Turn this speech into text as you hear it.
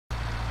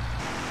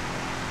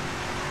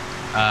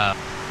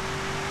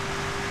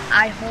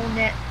I hold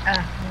it.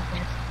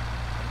 Okay.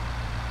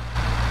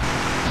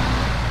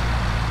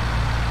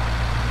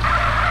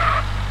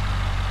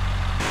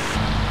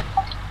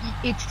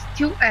 It's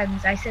 2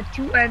 N's. I said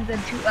 2 N's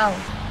and 2 L's,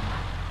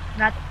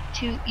 not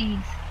 2 E's.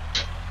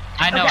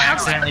 I know, Okay, I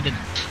accidentally did.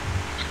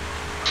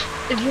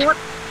 If you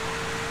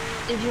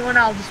want,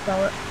 I'll just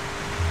spell it.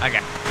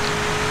 Okay.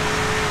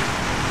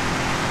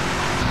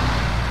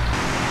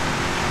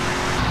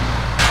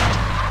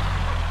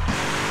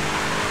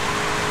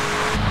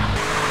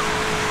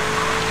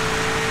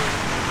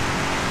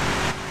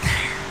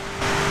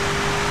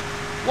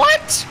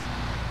 What?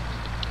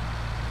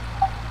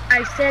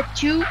 I said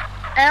 2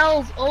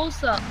 L's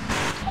also.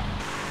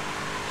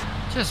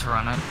 Just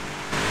running.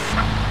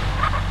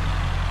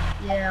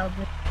 Yeah, I'll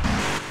do.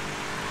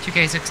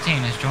 2K16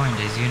 has joined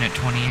his Unit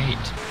 28,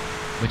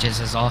 which is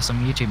his awesome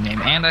YouTube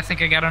name. And I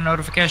think I got a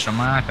notification on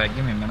my iPad.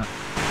 Give me a minute.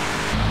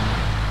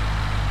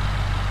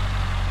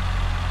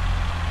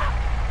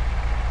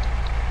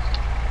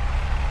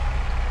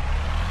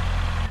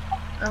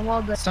 I'm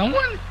all good.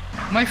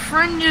 My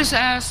friend just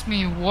asked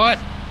me what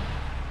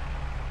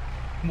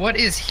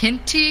is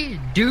hinty,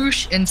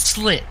 douche, and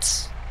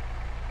slits.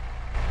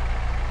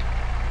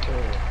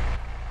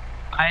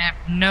 I have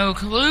no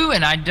clue,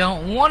 and I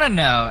don't want to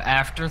know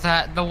after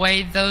that the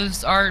way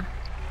those are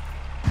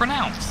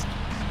pronounced.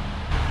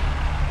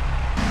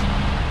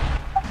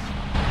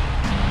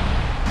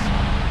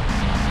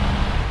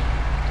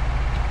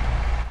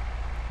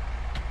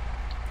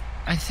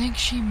 I think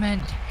she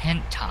meant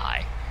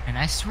hentai, and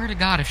I swear to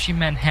God if she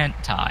meant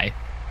hentai.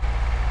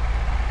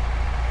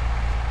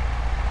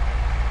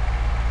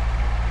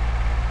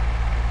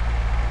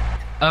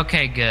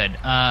 Okay, good.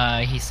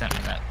 He sent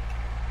me that.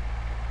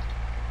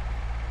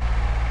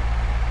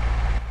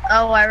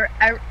 Oh,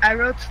 I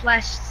wrote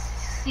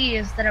 /C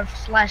instead of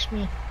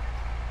 /me.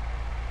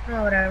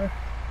 Oh, whatever.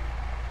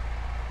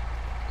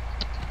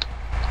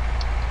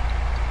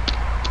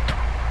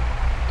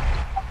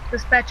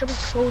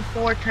 Dispatchable code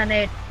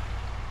 410-8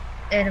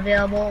 and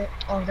available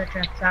on the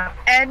track stop.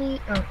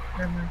 Oh,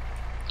 never mind.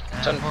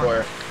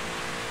 10-4.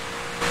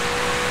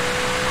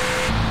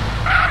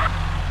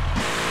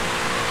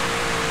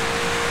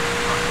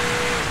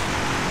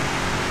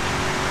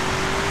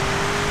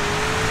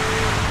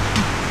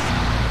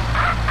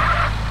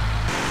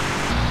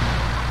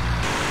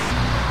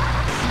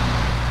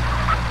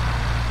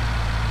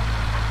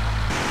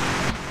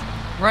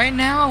 Right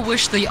now, I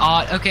wish the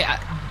okay,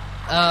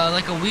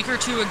 like a week or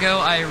two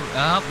ago,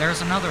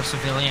 there's another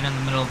civilian in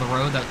the middle of the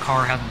road. That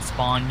car hasn't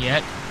spawned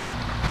yet.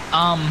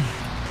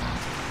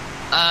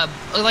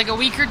 Like a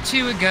week or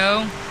two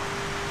ago,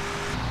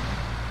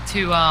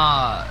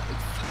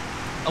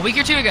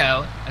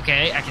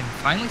 okay, I can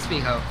finally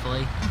speak,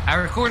 hopefully. I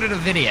recorded a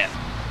video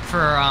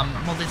for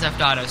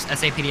Multi-F.Auto's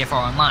SAPDFR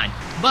online,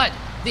 but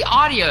the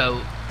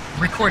audio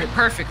recorded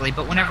perfectly,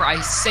 but whenever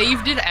I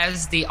saved it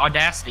as the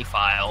Audacity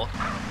file,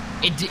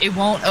 it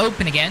won't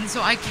open again,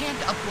 so I can't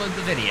upload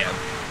the video.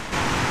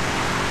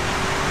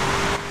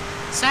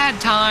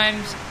 Sad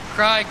times,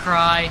 cry,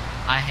 cry,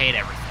 I hate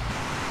everything.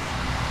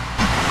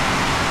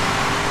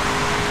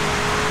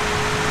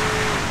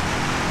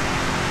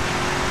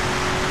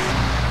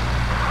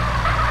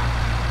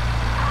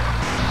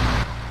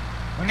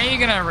 When are you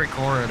gonna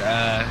record,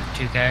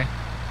 2K?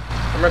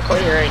 I'm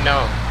recording right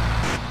now.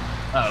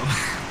 Oh.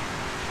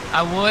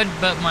 I would,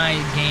 but my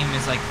game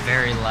is, like,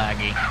 very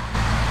laggy.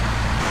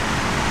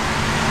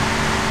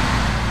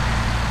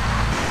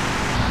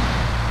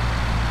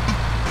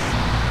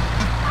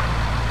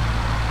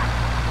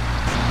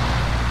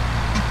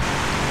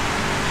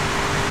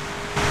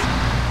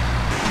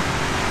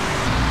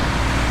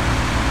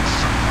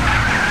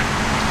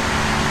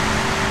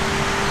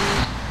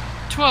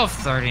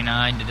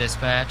 $12.39 to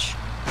dispatch.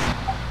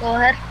 Go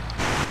ahead.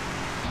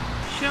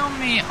 Show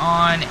me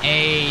on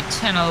a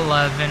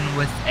 1011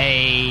 with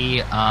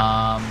a,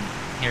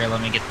 here, let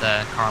me get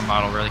the car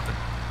model really quick.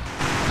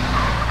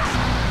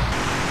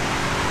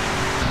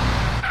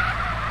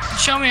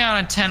 Show me on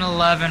a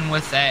 1011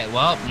 with a,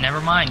 well,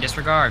 never mind,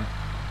 disregard.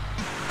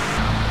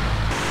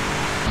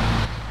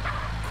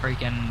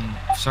 Freaking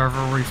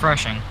server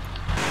refreshing.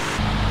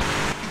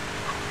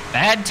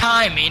 Bad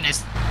timing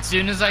as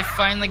soon as I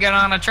finally get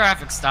on a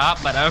traffic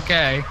stop, but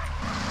okay.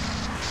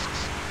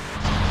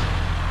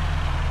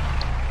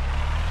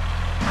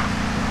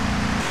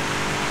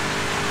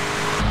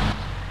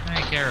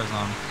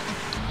 Arizona.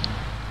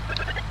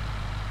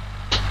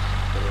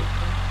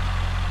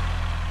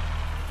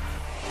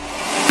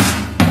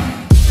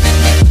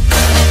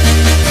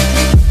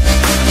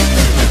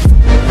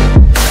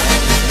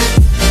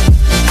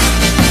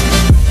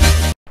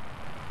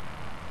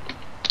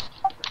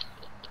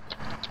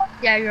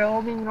 Yeah, you're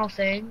only no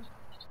saying.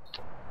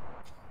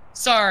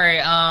 Sorry,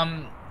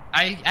 I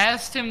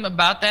asked him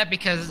about that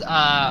because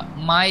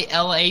my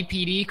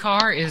LAPD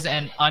car is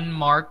an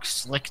unmarked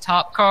slick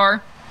top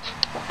car.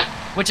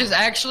 Which is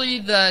actually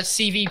the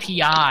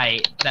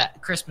CVPI,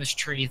 that Christmas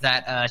tree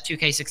that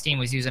 2K16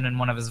 was using in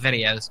one of his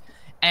videos.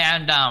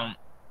 And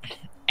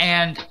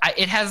and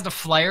it has the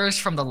flares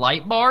from the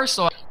light bar,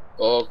 so...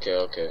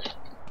 Okay.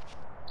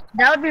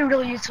 That would be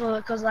really useful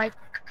because, like,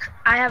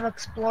 I have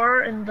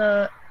Explorer in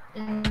the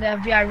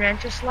FBI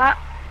Rancher slot,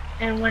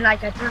 and when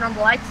like I turn on the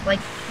lights, like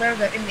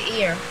flares are in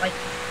the air, like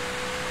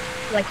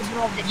it's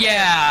all the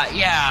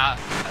Yeah.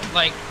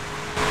 Like,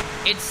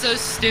 it's so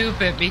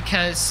stupid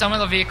because some of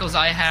the vehicles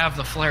I have,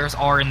 the flares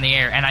are in the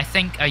air, and I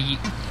think a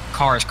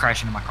car is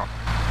crashing into my car.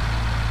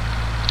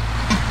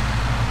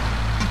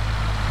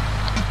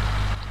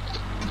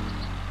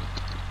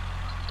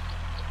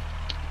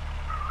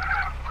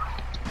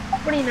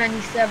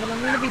 ft.97, I'm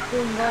going to be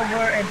pulling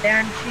over a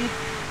Banshee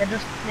that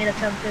just made a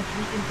 1050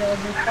 into a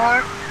new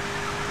car,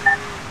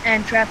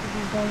 and traffic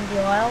is going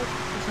wild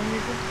for some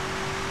reason.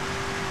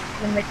 I'm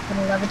going to make it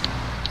 1011. Do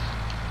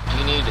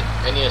you need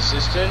any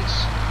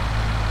assistance?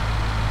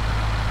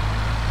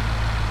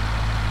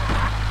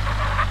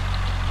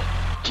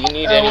 Do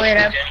you need any?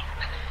 Wait,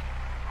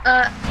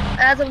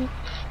 as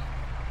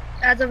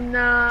of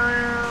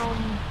now,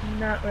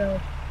 not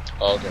really.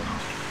 Okay.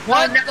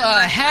 What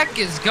the heck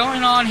is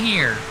going on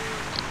here?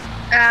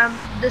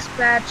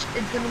 Dispatch,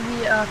 it's gonna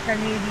be a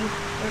 1080.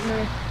 We're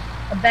gonna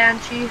a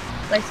Banshee,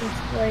 license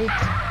plate.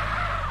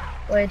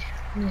 Wait,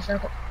 give me a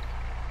second.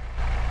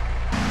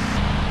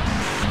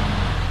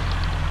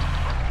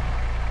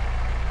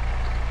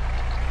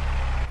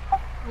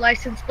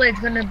 License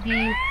plate's gonna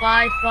be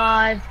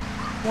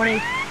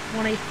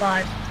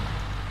 55185.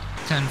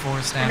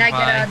 10-4, stand Can I by.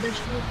 get an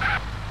additional?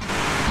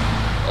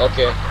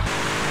 Okay.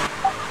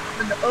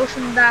 For the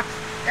Ocean Docks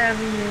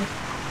Avenue,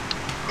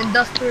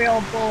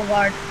 Industrial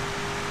Boulevard.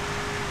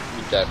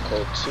 Need that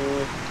code 2.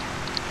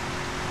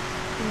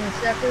 Give me a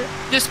second.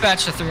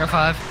 Dispatch to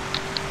 305.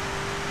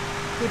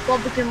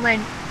 Republican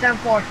Lane,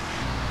 10-4.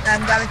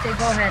 I'm gonna say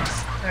go ahead.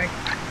 Sorry.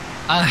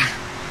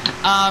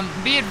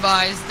 Be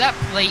advised, that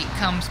plate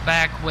comes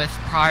back with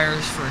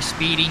priors for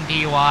speeding,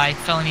 DUI,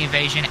 felony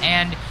evasion,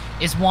 and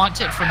is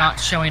wanted for not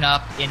showing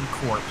up in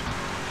court.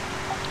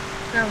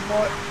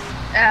 10-4.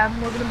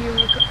 We're gonna be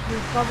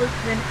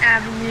Republican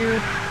Avenue,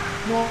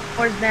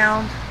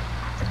 northbound.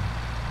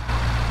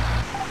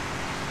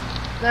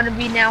 Gonna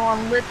be now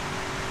on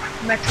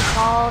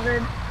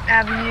Metropolitan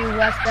Avenue,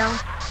 westbound.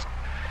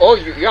 Oh,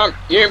 you're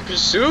in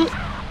pursuit?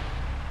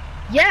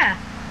 Yeah,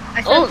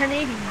 I said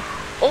 1080.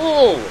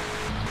 Oh.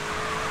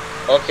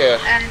 Okay.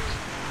 And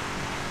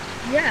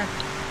yeah.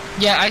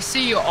 Yeah, I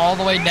see you all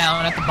the way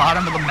down at the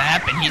bottom of the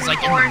map, and he's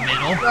like in the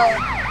middle.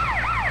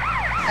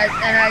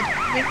 And I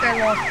think I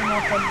lost him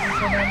off of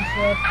them,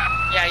 so.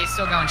 Yeah, he's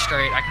still going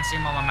straight. I can see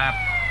him on my map.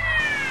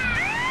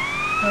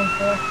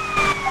 10-4.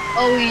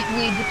 Oh,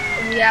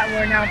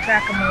 we're now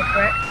tracker mode,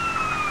 right?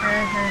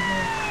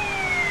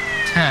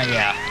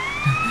 Yeah.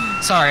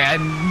 Sorry,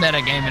 I'm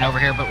metagaming over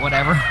here, but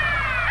whatever.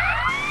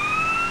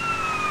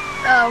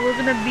 We're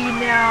gonna be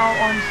now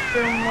on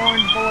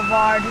Stillmorn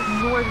Boulevard,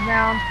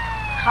 northbound,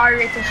 high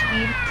rate of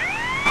speed.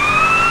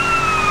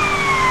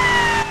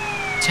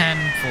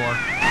 10-4.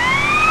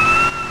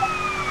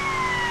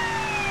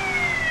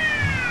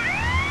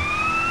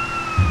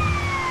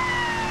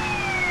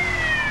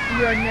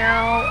 We are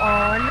now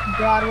on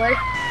Broadway,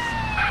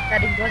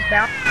 heading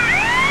westbound.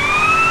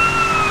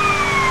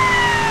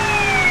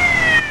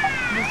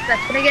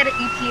 Dispatch, can I get an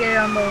ETA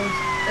on those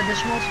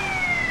additionals?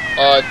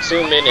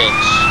 2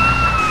 minutes.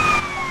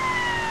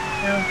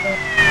 Okay.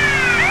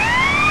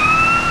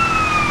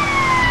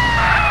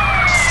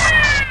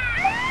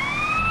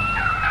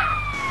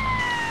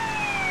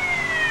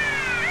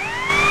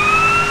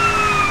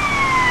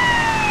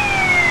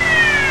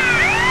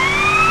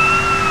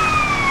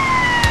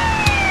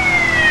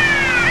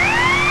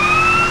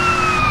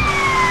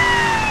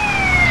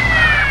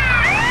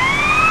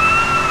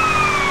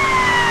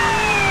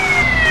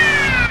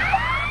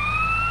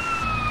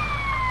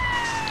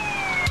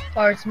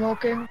 Car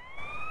smoking.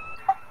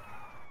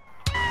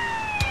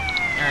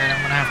 Alright,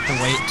 I'm gonna have to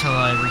wait till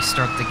I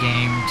restart the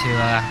game to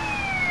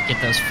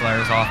get those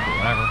flares off, but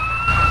whatever.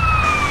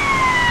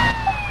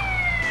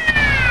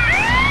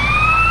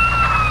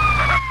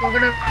 We're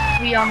gonna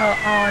be on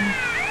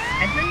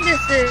I think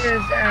this is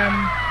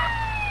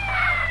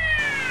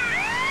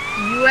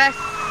US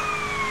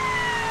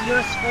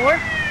 4.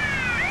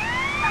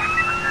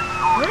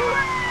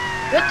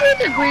 What do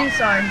the green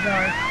signs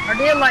are? Are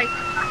they like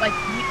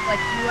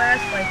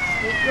US like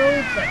state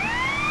roads? Like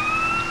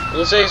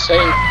Let's say same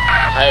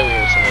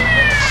highway or something like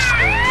that.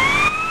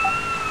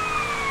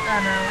 I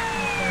don't know.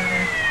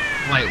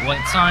 Wait, what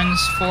signs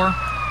for?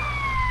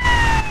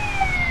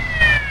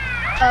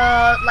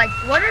 Like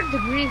what are the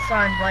green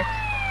signs like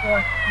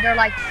for? They're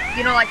like,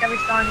 you know, like every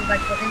sign is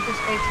like for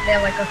interstates. They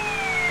have like a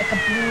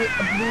blue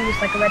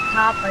is like a red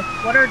top. Like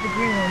what are the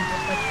green ones?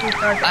 Just like 2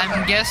 stars.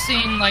 I'm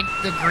guessing like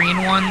the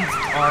green ones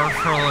are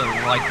for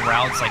like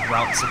routes like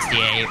Route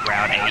 68,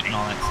 Route 8, and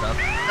all that stuff.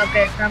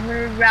 Okay, so I'm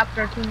gonna Route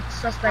 13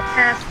 suspect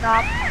has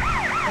stop.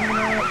 I'm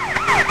gonna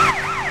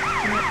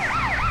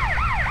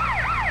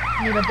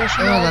need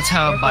additional. Oh, that's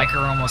how a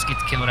biker almost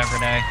gets killed every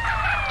day.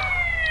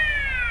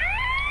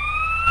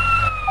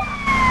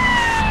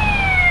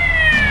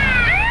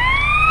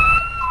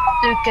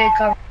 Okay,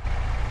 cover.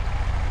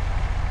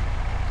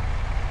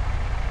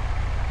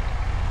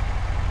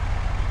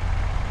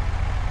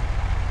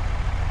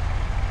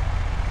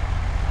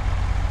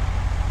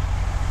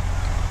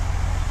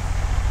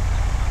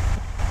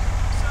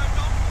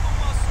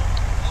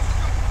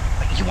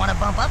 You want to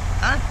bump up,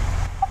 huh?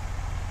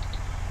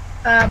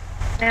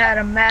 I had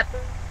a map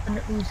and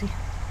an Uzi.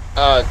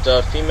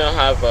 The female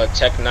have a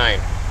Tech 9.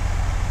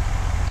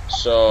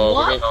 So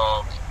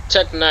What?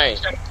 Tech 9.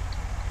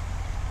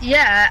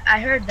 Yeah, I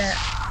heard that.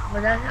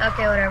 But that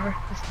okay, whatever.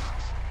 Just,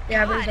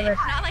 yeah, but it's the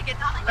best.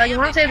 You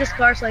want to save this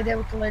car so like that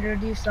we can later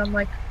do some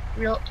like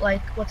real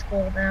like what's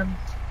called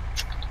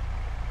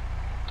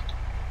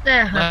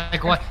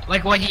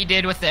Like what he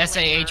did with the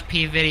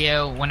SAHP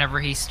video whenever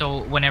he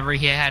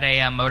had a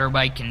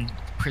motorbike and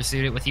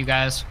pursued it with you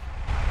guys.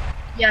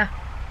 Yeah,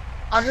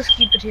 I'll just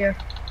keep it here.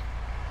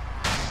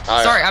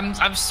 Right. Sorry,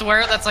 I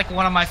swear that's like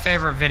one of my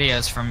favorite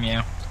videos from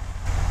you.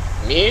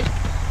 Me?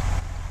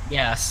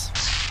 Yes.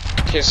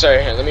 Okay,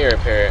 sorry, here, let me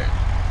repair it.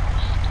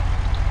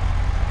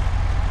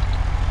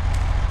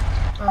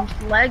 I'm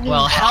lagging.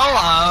 Well,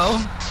 hello!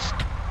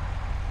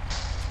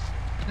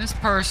 This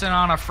person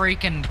on a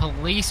freaking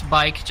police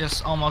bike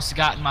just almost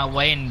got in my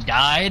way and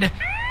died.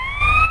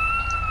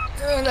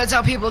 That's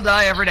how people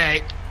die every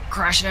day.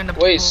 Crashing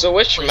into so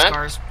which map?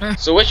 cars.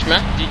 So which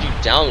map did you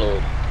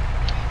download?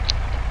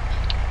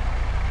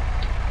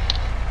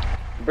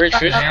 Bridge.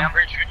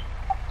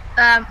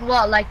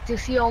 Well, like to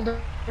see all the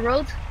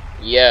roads?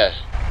 Yeah.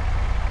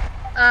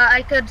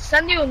 I could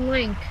send you a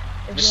link.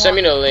 Just send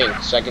me the link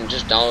so I can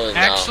just download it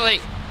now. Actually,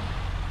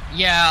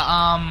 yeah,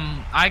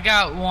 I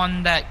got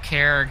one that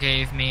Kara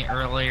gave me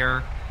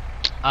earlier.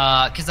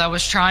 Cause I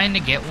was trying to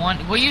get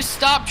one. Will you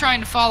stop trying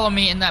to follow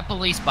me in that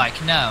police bike?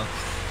 No.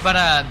 But,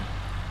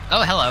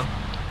 oh, hello.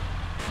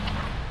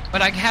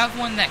 But I have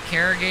one that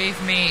Kara gave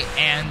me,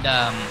 and,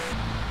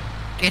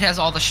 it has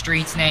all the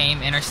streets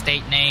name,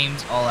 interstate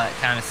names, all that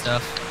kind of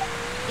stuff.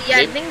 Yeah,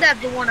 I think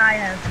that's the one I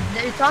have.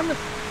 It's on the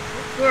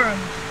forum,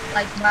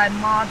 like by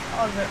mod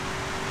other.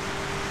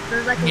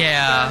 There's like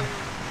yeah.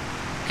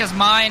 Because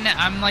mine,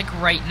 I'm like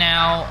right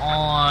now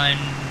on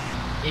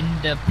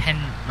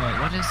Independent. Wait,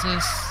 what is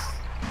this?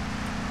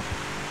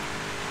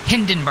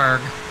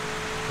 Hindenburg.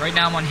 Right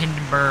now I'm on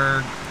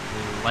Hindenburg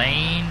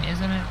Lane,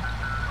 isn't it?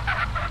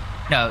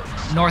 No,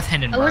 North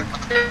Hindenburg.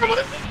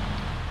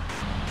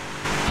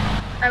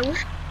 I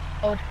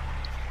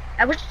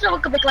wish I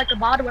could make like a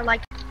mod where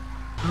like.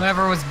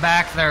 Whoever was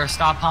back there,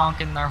 stop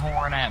honking their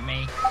horn at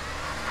me.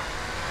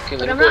 Okay,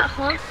 But I'm not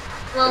honk.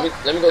 Well,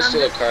 let me go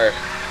steal a car.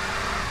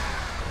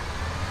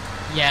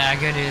 Yeah,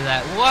 go do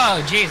that.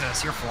 Whoa,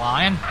 Jesus, you're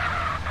flying.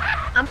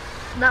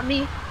 Not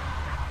me.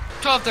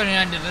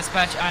 1239 to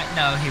dispatch.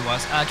 No, he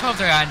was.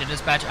 1239 to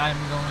dispatch. I'm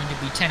going to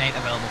be 10-8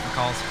 available for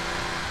calls.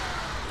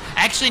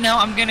 Actually, no,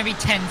 I'm going to be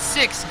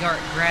 10-6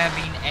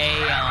 grabbing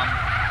a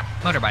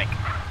motorbike.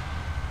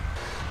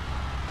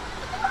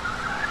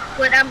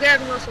 Wait, I'm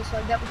grabbing also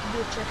so that we can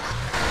do a chip.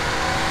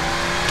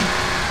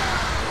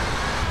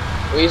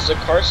 Wait, is the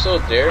car still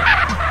there?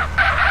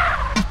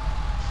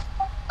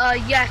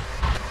 Yeah.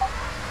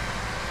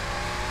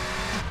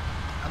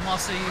 I'm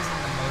also using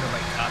the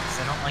motorbike cop because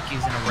I don't like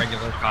using a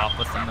regular cop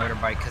with the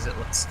motorbike because it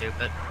looks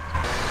stupid.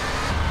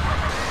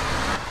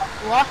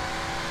 What?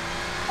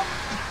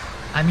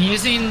 I'm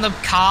using the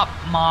cop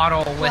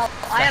model with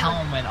the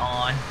helmet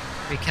on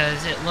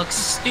because it looks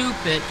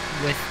stupid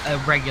with a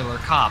regular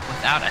cop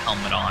without a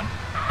helmet on.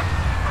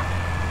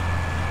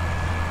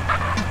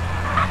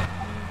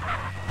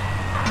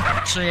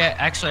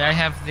 Actually, I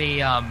have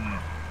the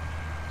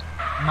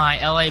my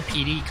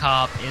LAPD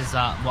cop is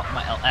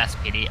my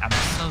LSPD. I'm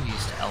so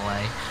used to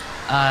LA.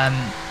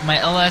 My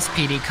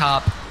LSPD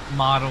cop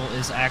model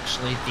is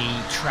actually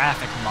the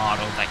traffic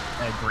model that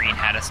Green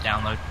had us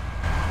download.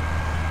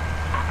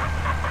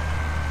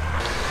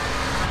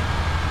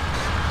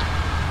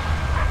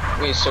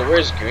 Wait, so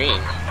where's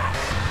Green?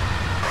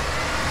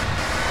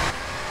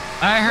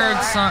 I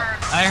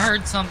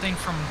heard something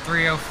from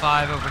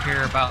 305 over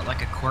here about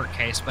like a court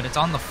case, but it's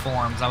on the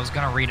forums. I was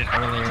gonna read it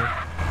earlier.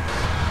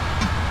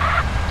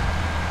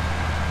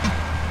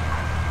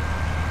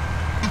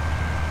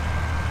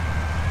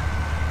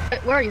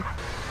 Wait, where are you?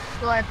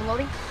 Still at the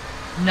loading?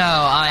 No,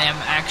 I am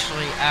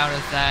actually out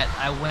of that.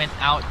 I went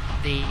out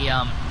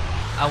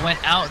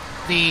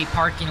the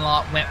parking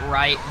lot, went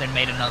right, then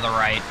made another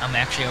right. I'm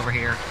actually over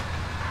here.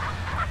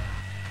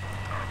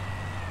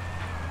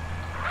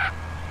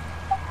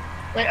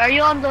 Wait, are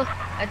you on the?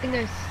 I think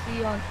I see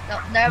you on. No,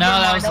 No,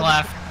 that was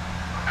left.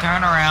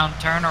 Turn around,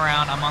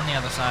 I'm on the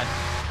other side.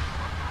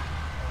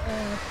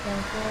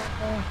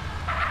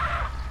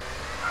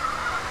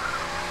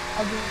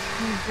 I'll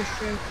just use this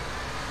straight.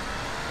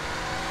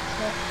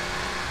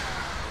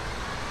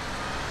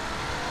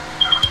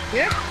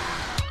 Here?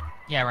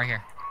 Yeah, right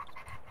here.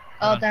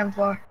 Oh, damn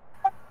far.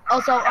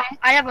 Also,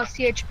 I have a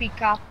CHP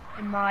cop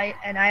in my,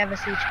 and I have a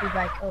CHP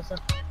bike also.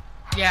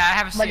 Yeah, I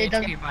have a But it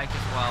CHP bike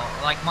as well.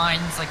 Like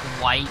mine's like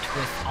white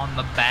with on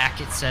the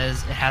back it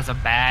has a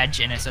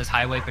badge and it says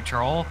Highway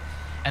Patrol,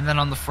 and then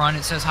on the front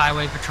it says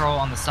Highway Patrol.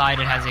 On the side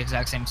it has the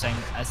exact same thing.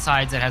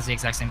 Sides it has the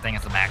exact same thing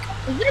as the back.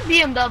 Is it a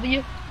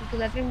BMW?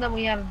 Because I think that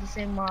we have the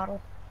same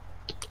model.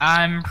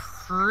 I'm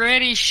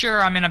pretty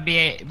sure I'm in a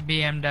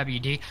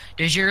BMW.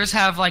 Does yours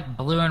have like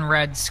blue and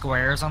red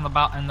squares on the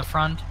in the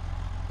front?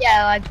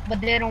 Yeah, like, but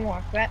they don't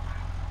work, right?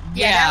 that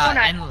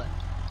Yeah, one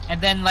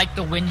and then like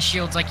the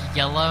windshield's like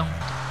yellow.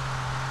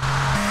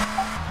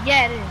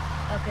 Yeah, it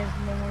is. Okay,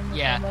 so no more.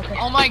 Yeah. Okay.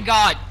 Oh my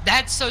god,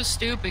 that's so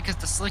stupid because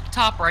the slick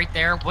top right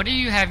there. What do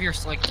you have your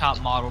slick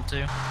top model to?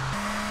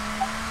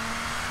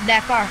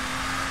 That car.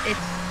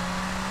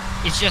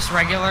 It's just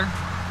regular.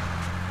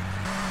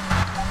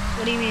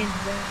 What do you mean?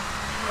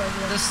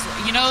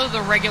 You know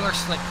the regular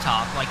slick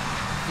top, like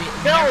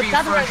No, whenever it's you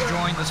not the first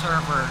regular. join the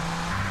server.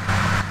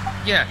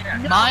 Yeah,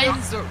 No.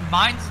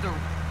 mine's the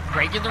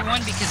regular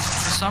one because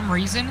for some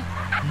reason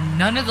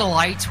none of the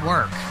lights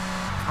work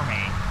for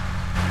me.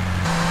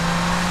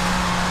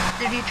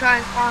 Did you try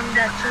and spawn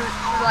that to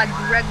like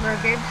regular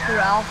games through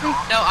Alfie?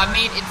 No, I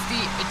mean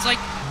it's like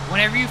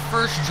whenever you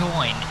first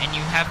join and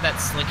you have that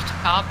slick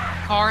top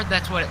car,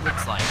 that's what it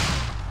looks like.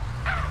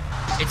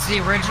 It's the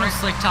original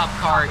slick top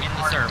car in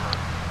the server.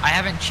 I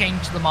haven't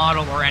changed the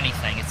model or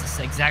anything. It's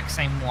the exact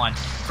same one.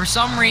 For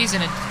some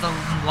reason, the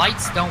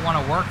lights don't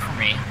want to work for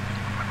me.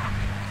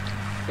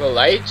 The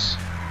lights?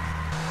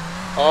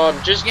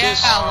 Just Yeah,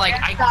 do like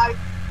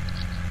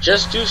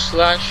just do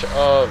slash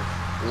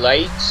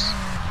lights,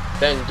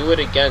 then do it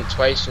again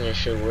twice and it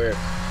should work.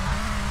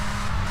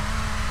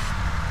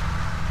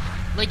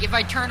 Like if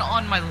I turn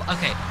on my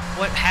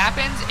what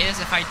happens is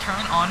if I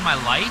turn on my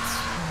lights,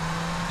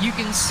 you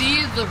can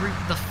see the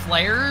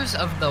flares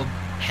of the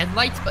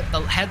headlights, but the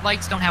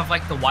headlights don't have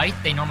like the white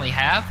they normally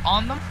have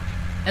on them,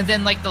 and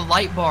then like the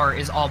light bar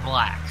is all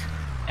black.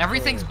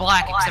 Everything's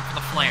black except for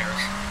the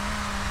flares.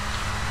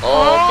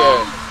 Oh,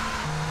 okay.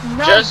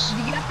 No, Just-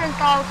 you have to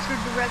install it through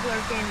the regular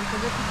game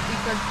because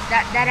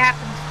that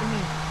happens to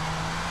me.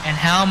 And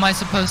how am I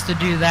supposed to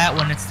do that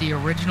when it's the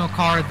original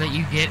car that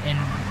you get in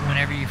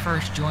whenever you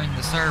first join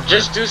the server?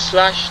 Just do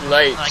slash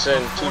lights Like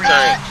and before 2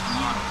 times.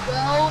 You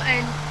go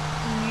and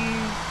you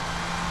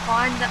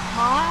find that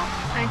mod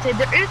and say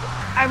there is.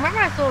 I remember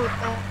I saw a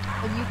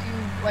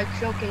YouTube like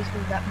showcase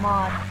with that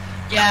mod.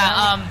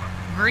 Yeah,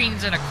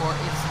 Green's in a court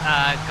is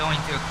going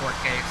through a court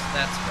case.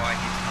 That's why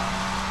he's not.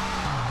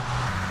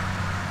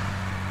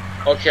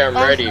 Okay, I'm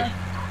ready.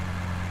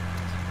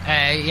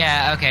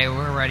 Yeah, okay,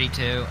 we're ready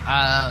to.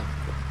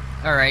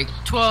 Alright,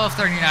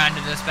 12:39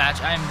 to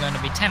dispatch. I am going to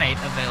be 10-8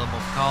 available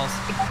for calls.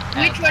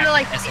 We try to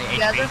like stick SAHB.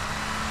 together.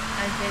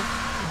 And say,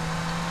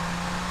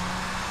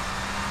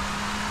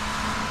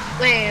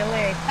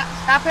 wait.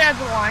 Stop it at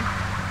the line.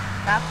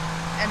 Stop.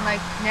 And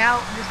like now,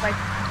 just like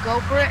go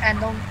for it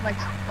and don't like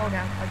slow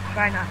down. Like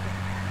try not to.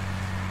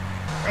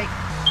 Like.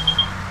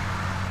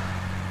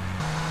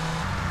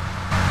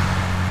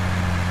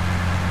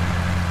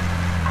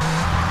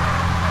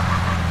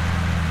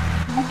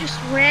 You just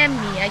ran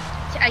me.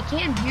 I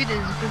can't do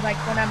this because like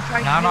when I'm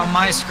trying to Not do on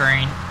my this-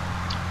 screen.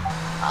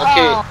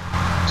 Okay, Oh,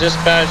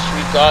 dispatch,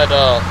 we got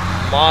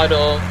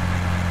model,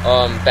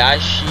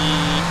 Bashi,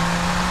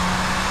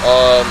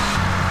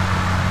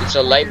 it's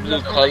a light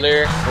blue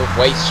color with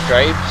white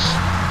stripes.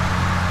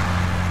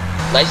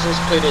 License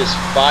plate is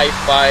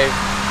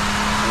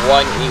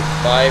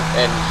 55185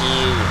 and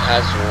he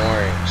has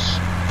warrants.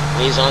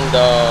 And he's on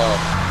the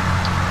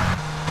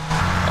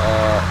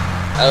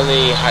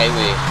LA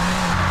highway.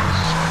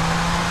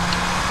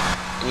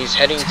 And he's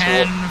heading to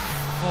 10-4.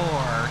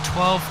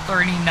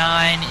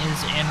 12:39 is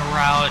en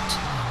route.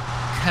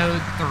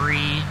 Code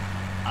 3.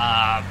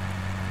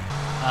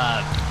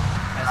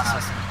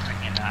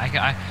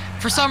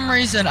 For some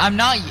reason, I'm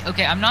not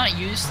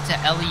used to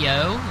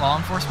LEO, law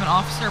enforcement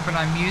officer, but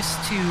I'm used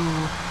to,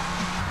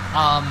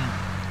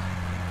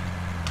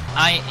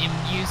 I am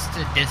used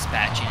to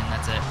dispatching,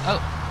 that's it. Oh,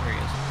 there he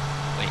is.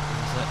 Wait,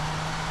 is it?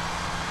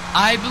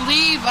 I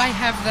believe I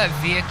have that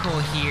vehicle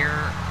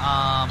here.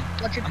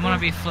 what's your I'm gonna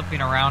be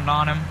flipping around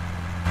on him.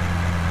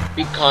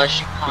 be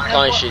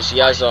conscious, he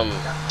has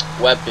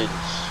weapons.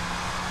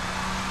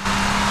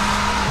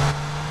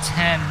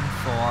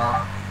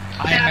 10-4.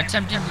 I am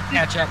attempting to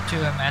catch up to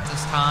him at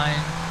this time.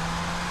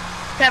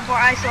 10-4,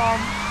 I saw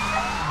him.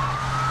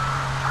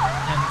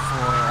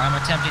 10-4. I'm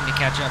attempting to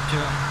catch up to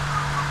him.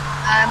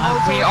 I'm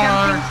also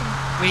attempting to.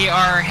 We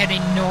are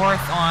heading north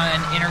on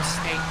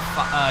Interstate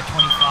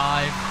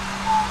 25.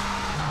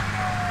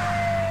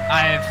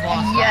 I've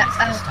lost Yeah, lights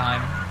this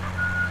time.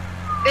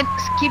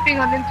 It's keeping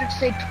on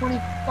Interstate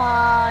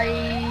 25.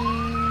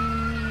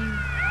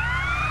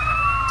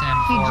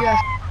 10-4. He just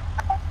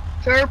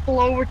circle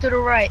over to the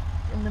right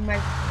in the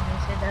microphone. I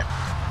said that.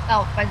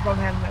 Oh, I don't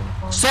have a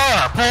microphone.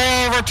 Sir,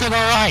 pull over to the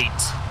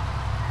right.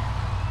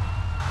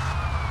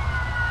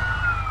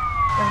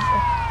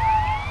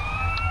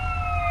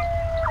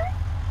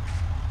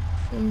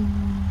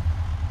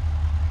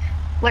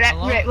 Wait,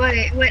 Hello?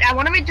 wait, I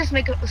want to just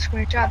make a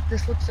screenshot.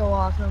 This looks so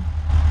awesome.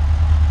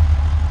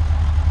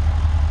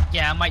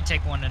 Yeah, I might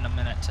take one in a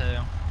minute too.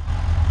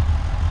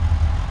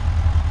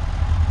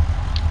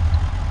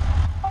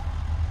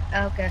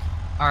 Okay.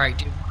 Alright,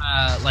 do you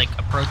wanna, like,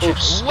 approach it?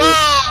 Oops.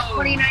 Whoa!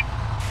 29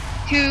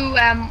 to,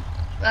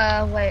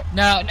 wait.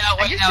 No, I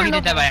wait, just no, he turned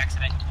did that over- by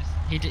accident.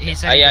 He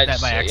said he did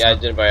that by Yeah, I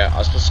accident. did I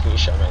was supposed to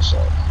screenshot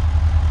myself.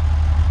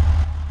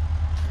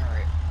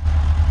 Alright.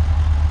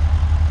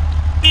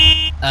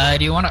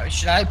 Do you want to?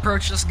 Should I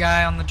approach this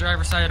guy on the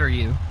driver's side or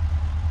you?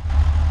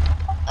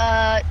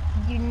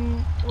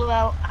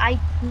 Well, I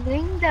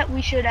think that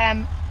we should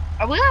can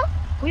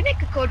we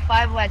make a code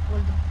 5 like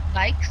with the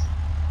bikes,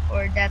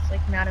 or that's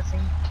like not a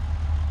thing?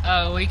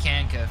 Oh, we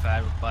can code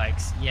 5 with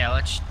bikes. Yeah,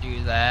 let's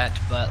do that.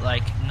 But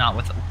like not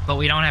with. But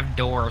we don't have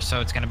doors,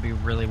 so it's gonna be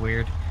really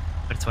weird.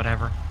 But it's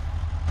whatever.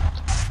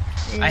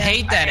 Yeah. I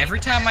hate that every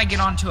time I get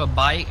onto a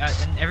bike,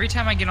 and every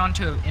time I get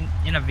onto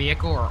in a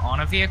vehicle or on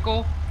a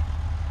vehicle,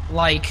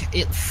 like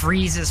it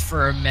freezes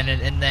for a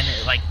minute and then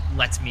it like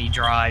lets me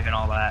drive and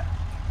all that.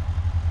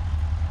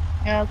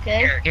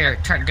 Okay. Here,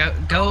 turn,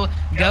 go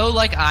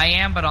like I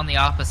am, but on the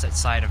opposite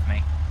side of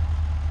me.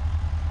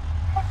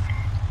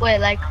 Wait,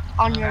 like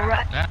on your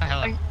right?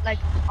 Hello. Like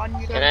on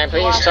your. Can I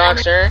please talk,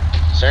 sir?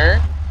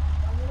 Sir?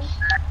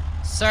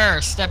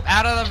 Sir, step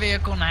out of the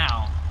vehicle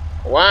now.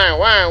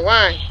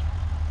 Why?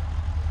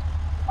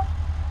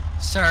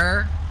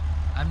 Sir,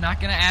 I'm not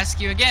gonna ask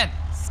you again.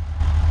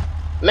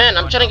 Man,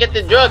 I'm trying to get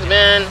the drugs,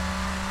 man.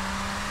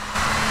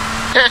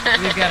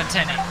 We've got a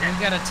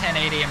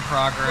 1080 in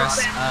progress.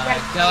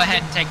 Go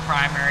ahead and take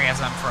primary as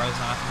I'm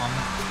frozen at the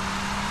moment.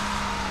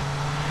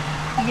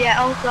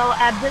 Yeah. Also,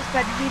 at this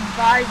point, he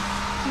advised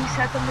he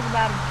said something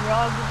about a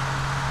drug.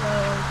 So.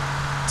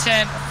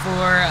 10-4.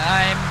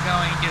 I'm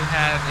going to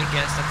have a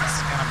guess that this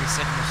is gonna be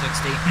signal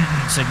 60.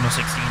 Signal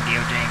 60 in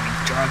DOJ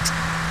means drugs.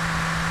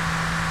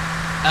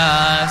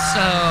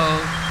 So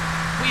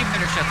we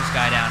better shut this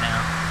guy down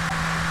now.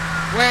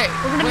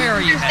 Where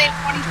are you headed?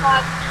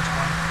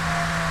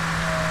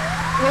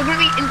 We're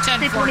gonna be in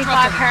Interstate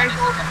 25 Harry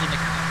Gold.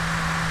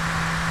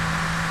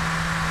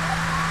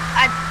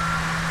 At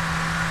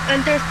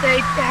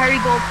Interstate Harry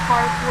Gold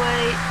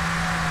Parkway.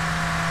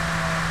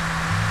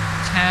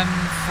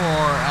 10-4.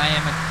 I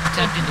am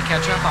attempting to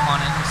catch up. I'm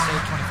on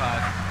Interstate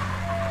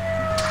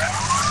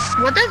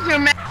 25. What does your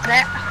mine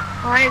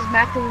is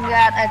maxing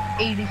that at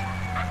 80?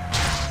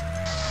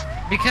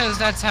 Because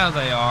that's how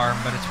they are,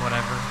 but it's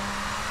whatever.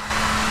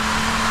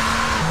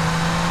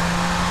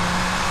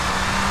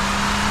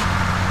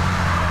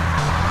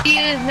 He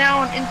is now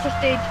on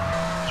Interstate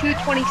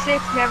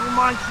 226. Never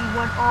mind, he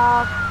went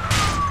off.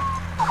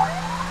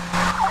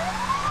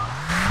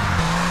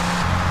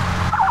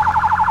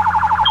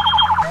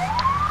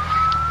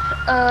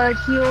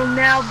 He'll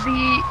now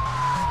be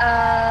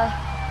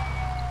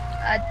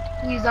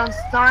he's on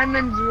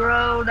Simon's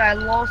Road. I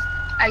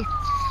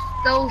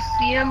still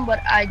see him, but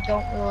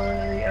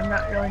I'm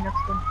not really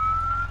next to him.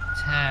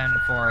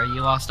 10-4.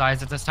 You lost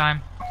eyes at this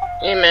time?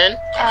 Hey, man.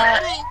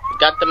 You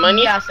got the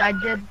money? Yes, I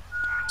did.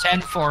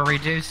 10-4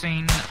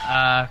 reducing.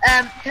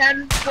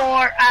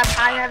 10-4.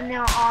 I have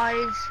no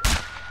eyes.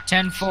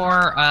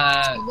 10-4.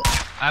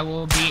 I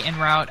will be en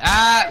route.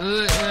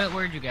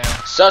 Where'd you go?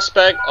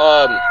 Suspect.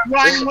 We're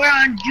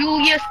on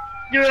Julius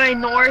Thruway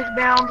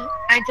northbound.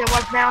 I said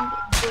westbound.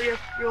 Julius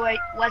Thruway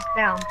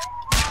westbound.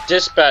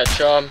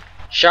 Dispatch.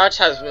 Shots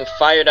has been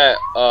fired at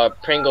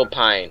Pringle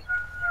Pine.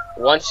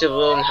 One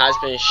civilian has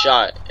been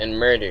shot and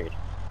murdered.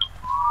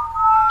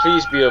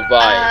 Please be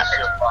advised.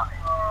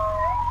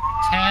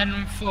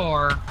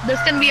 10-4. This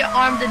is gonna be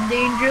armed and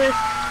dangerous.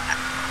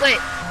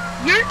 Wait,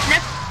 you're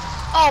next.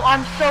 Oh,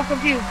 I'm so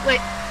confused. Wait.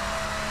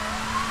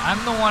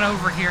 I'm the one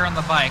over here on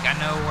the bike. I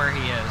know where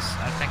he is.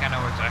 I think I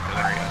know exactly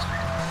where he is.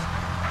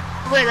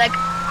 Wait, like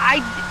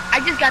I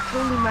just got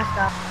totally messed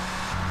up.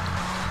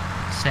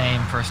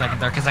 Same for a second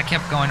there, because I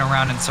kept going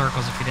around in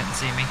circles if you didn't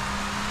see me.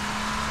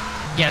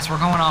 Yes, we're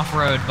going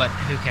off-road, but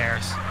who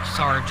cares?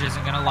 Sarge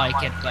isn't gonna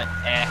like it, but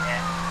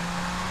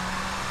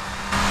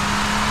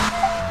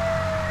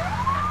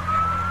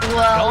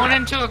Well, going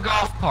into a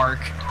golf park.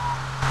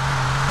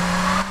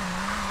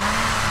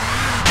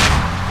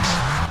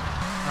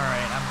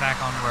 Alright, I'm back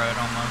on the road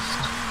almost.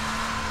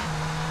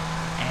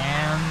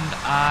 And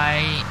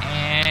I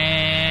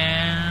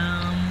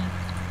am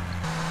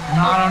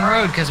not on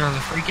road because there's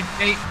a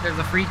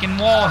freaking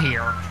wall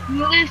here.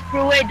 Julius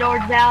Thruway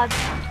doors valid.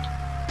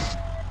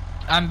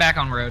 I'm back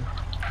on road.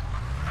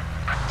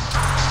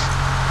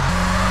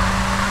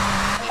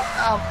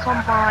 Oh, come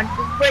on.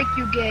 Just break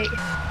your gate.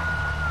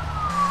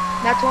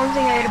 That's one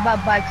thing I hate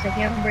about bikes. I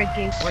can't break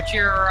gates. What's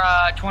your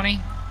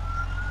 20?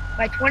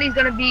 My 20 is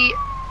gonna be,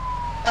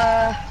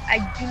 I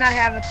do not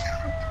have a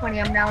 20.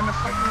 I'm now in the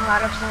parking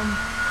lot of some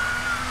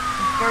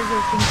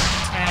Burger King.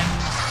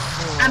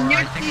 10-4. I'm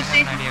near I the think police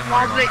I have an station, idea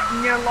where you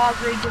are. near Las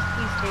Vegas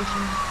police station.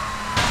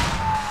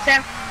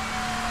 10.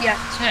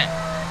 10-4.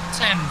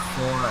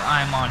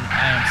 I am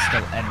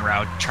still en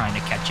route trying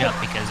to catch up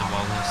because of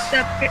all this.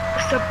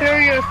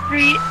 Superior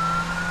Street.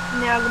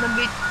 Now gonna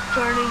be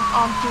turning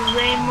onto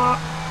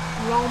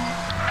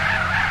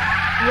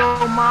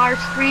Romar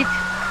Street.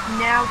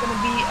 Now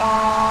gonna be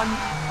on.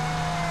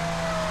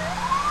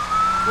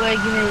 Wait,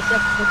 give me a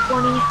second for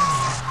 20.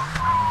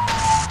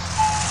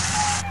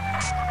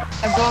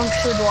 I'm going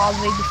through the Las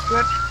Vegas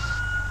Strip.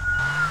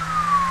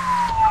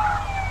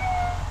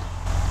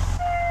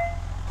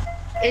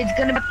 It's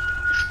gonna be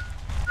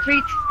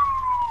Street.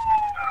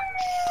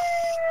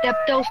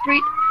 Steptoe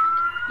Street.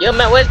 Yo,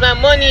 man, where's my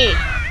money?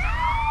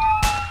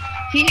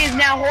 He is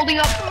now holding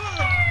up.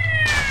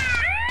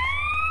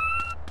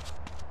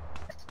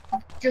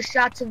 Just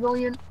shot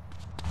civilian.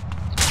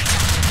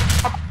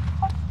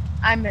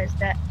 I missed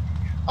that.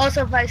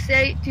 Also, if I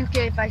say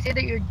 2K, if I say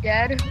that you're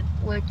dead,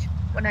 which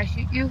when I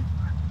shoot you,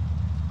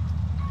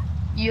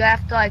 you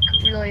have to like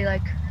really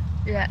like,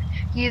 yeah.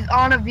 He is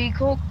on a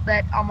vehicle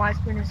that on my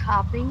screen is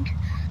hopping.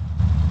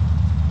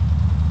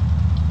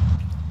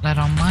 That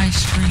on my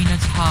screen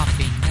is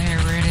hopping.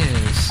 There it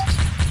is.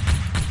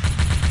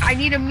 I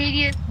need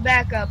immediate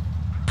backup.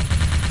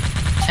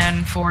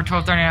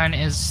 10-4-1239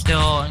 is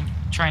still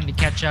trying to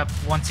catch up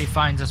once he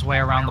finds his way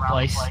around the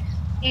place.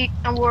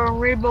 And we're on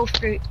Rainbow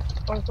Street.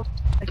 Or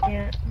I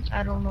can't.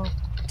 I don't know.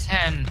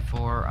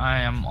 10-4. I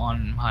am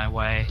on my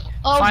way.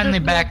 Oh, Finally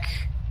back.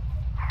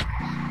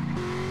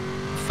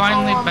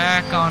 Finally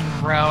back on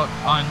route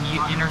on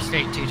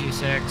Interstate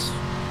 226.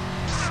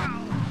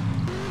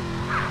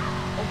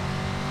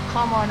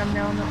 Come on, I'm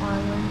now on the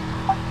island.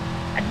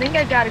 I think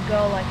I gotta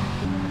go like in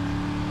 2 minutes.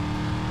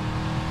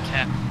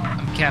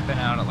 I'm capping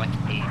out at like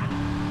 80.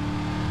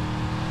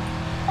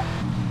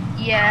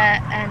 Yeah,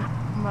 and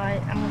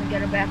I'm gonna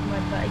get her back on my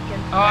bike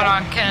and. Hold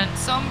on, can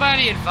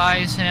somebody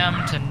advise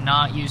him to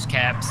not use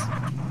caps?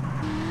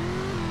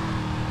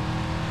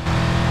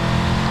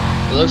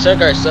 It looks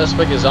like our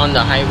suspect is on the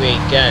highway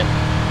again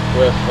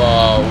with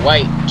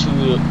white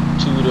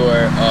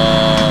two-door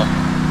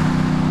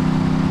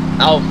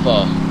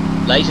Alpha.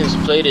 License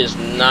plate is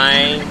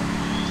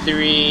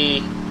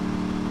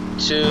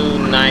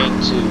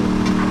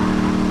 93292.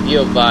 Be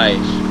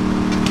advised,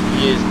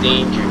 he is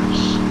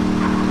dangerous.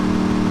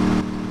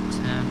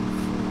 10-4.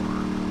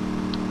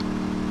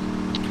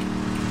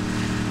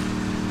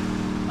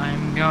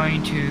 I'm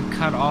going to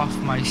cut off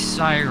my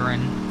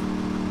siren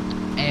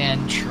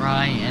and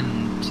try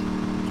and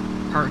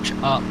perch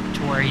up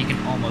to where he can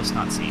almost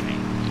not see me.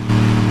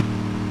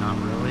 Not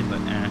really, but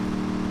eh.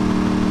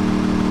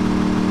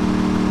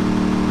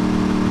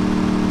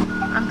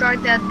 I'm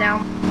trying that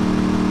down.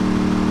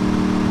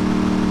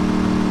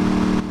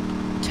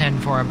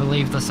 10-4, I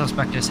believe the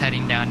suspect is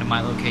heading down to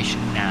my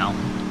location now.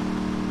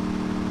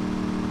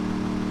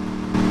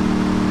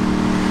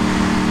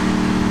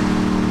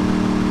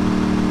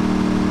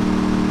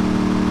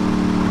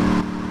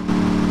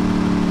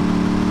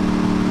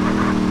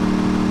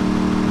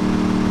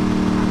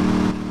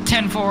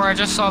 I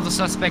just saw the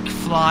suspect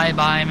fly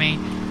by me,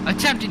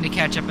 attempting to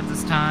catch up at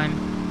this time.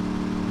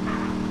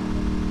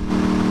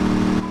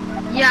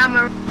 Yeah, I'm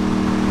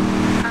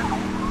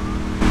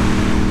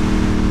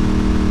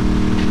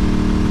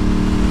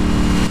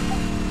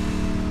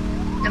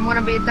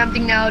gonna be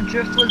attempting now to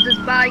drift with this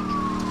bike.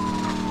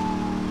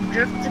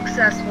 Drift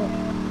successful.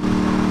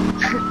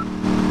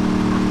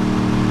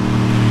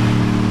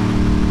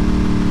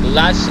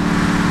 Last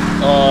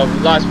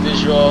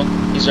visual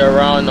is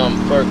around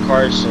Fort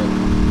Carson.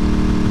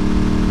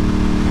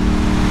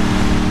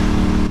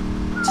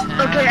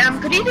 Okay,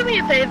 could you do me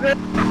a favor?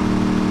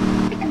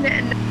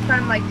 Next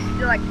time, like,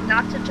 still, like,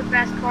 not such a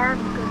fast car,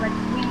 because, like,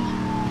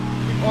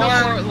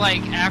 Or,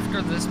 like,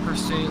 after this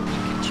pursuit, we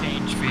can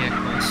change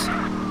vehicles.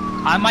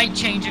 I might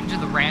change into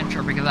the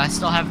Rancher, because I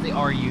still have the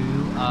RU,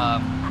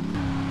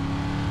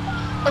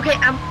 Okay,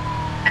 I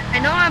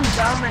know I'm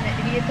dumb and an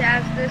idiot to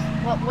ask this.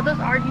 What does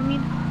RU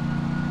mean?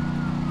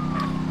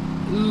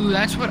 Ooh,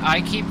 that's what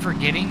I keep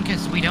forgetting,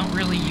 because we don't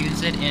really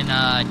use it in,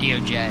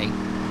 DOJ.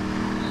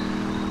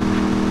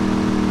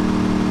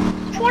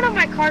 One of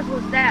my cars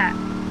was that.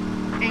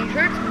 Are you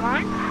sure it's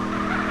mine?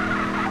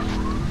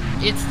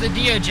 It's the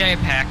DOJ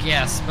pack,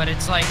 yes, but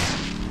it's like,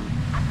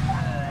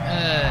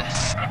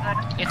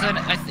 it's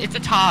a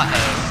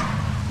Tahoe.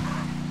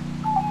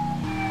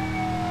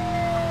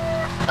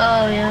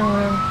 Oh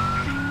yeah.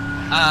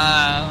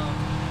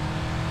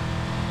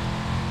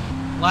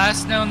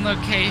 Last known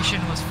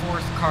location was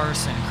 4th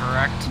Carson,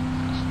 correct?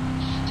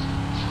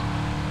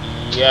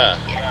 Yeah.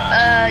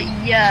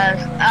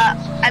 Yes.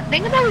 I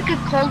think that we could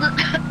call it.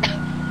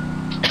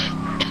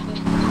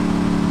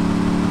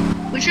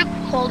 We should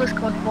call this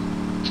code 4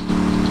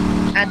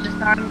 at this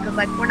time because,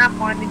 like, we're not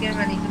finding him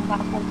and he's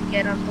impossible to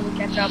get until we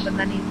catch up and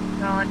then he's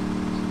gone.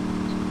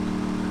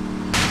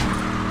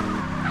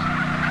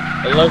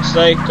 It looks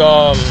like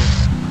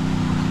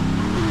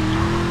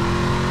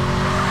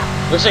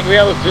we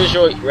have a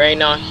visual right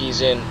now.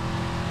 He's in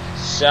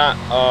San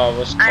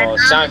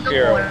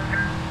Fierro.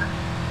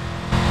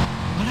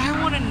 What I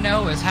want to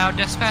know is how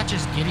dispatch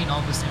is getting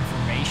all this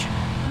information.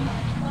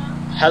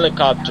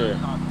 Helicopter.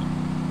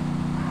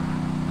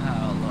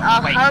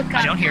 Wait,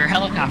 I don't hear a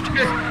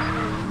helicopter.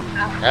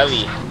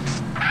 Heli.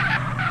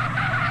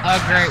 Oh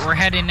great, we're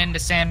heading into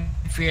San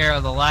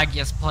Fierro, the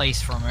laggiest place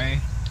for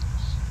me.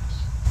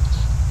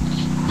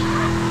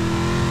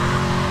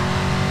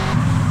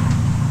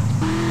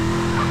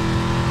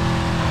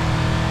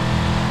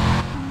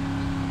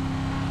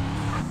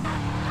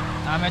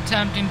 I'm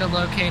attempting to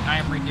locate, I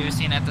am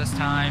reducing at this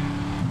time.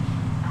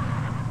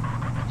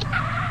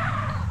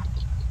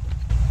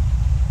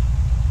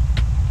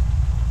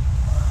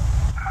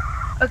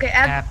 Okay,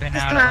 at Tapping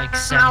this out time, at like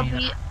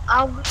 70.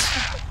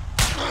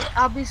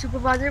 I'll be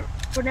supervisor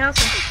for now.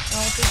 So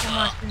I'll take on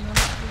my screen. I'll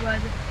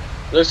supervise it.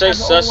 Looks like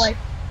Have a all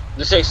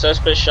looks like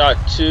suspect shot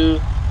 2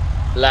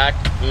 black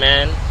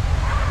men.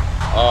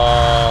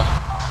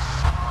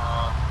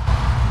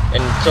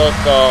 And took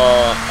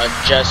a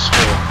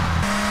gesture.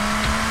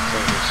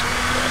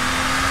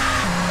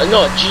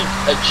 No, a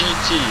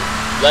GT.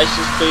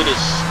 License plate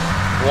is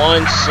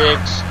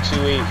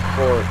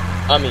 16284.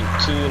 I mean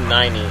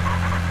 290.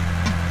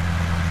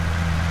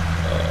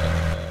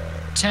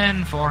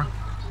 10-4.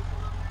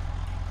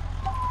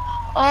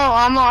 Oh,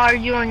 I'm gonna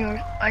argue on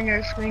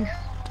your screen.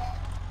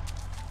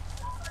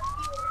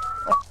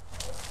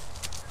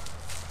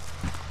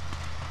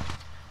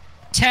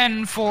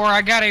 10-4.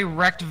 I got a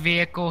wrecked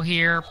vehicle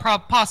here,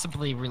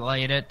 possibly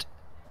related.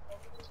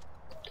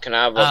 Can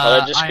I have a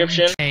color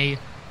description? I'm a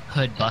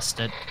hood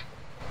busted.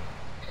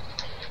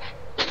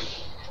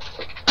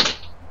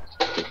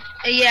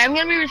 Yeah, I'm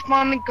gonna be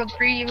responding to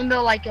 3, even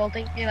though like it'll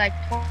take me like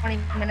 20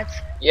 minutes.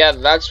 Yeah,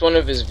 that's one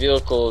of his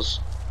vehicles.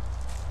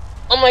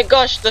 Oh my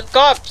gosh, the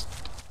cops!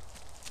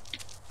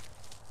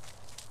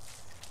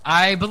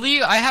 I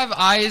believe I have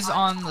eyes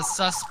on the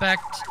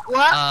suspect.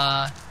 What?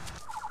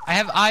 I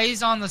have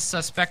eyes on the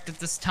suspect at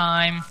this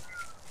time.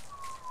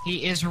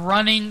 He is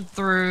running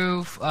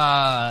through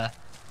a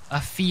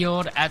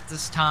field at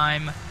this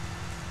time.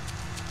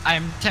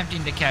 I'm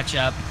attempting to catch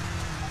up.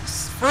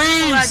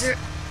 Freeze!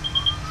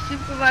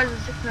 Supervisor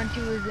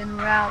 692 is en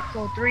route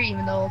code 3,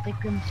 even though it'll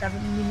take him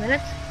 70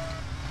 minutes.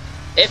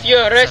 If you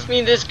arrest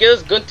me, this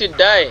girl's going to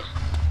die.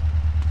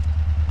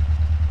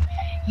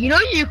 You know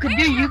what you could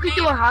do? You could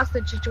do a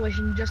hostage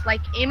situation. Just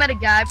like aim at a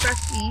guy,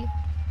 press E,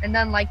 and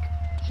then like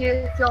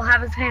he'll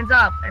have his hands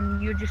up,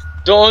 and you just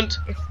don't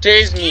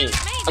tase me.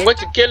 I'm going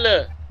to kill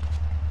her.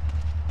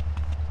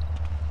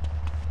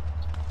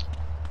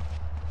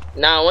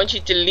 Now I want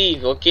you to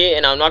leave, okay?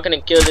 And I'm not gonna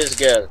kill this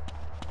girl.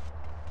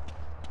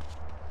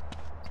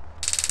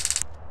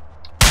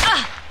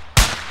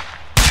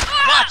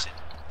 Watch it.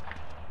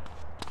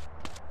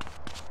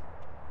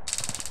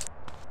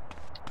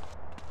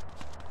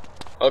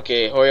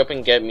 Okay, hurry up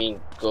and get me,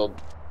 go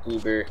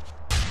goober.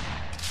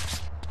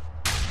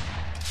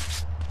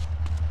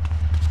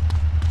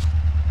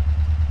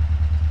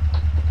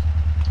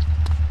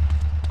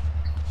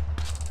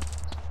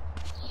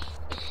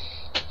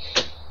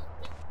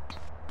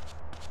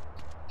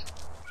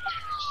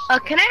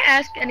 Can I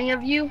ask any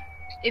of you,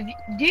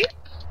 do you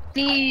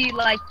see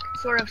like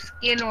sort of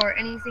skin or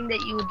anything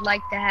that you would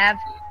like to have?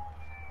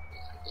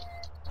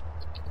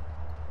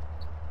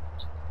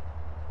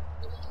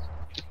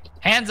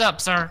 Hands up,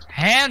 sir.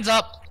 Hands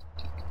up.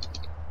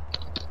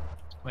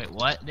 Wait,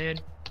 what,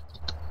 dude?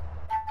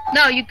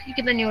 No, you can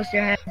continue with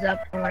your hands up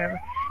or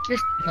whatever.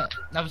 Just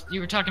you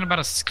were talking about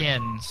a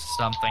skin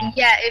something.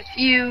 yeah, if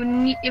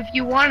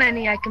you want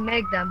any, I can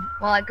make them.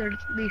 Well, I could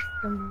at least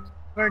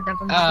convert them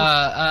from.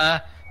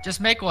 Just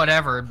make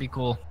whatever. It'd be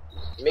cool.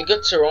 Make a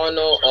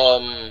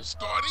Toronto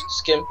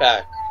skin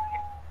pack.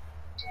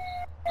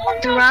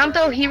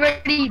 Toronto, he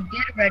already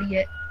did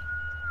it.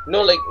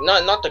 No, like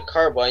not the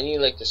car, but I need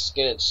like the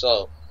skin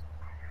itself.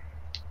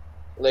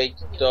 Like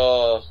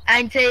the.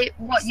 I'd say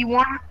what you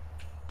want.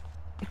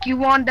 You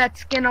want that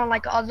skin on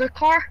like other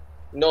car?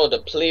 No, the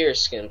player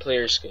skin.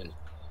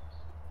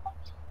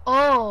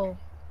 Oh,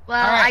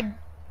 well, right. I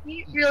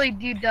can't really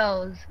do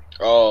those.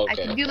 Oh, okay. I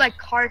can do like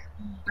car,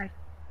 like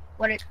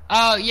what it.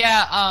 Oh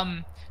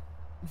yeah.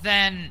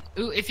 Then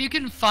if you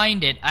can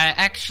find it,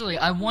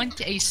 I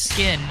want a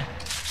skin.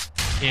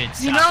 Dude,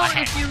 You know,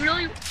 if you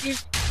really,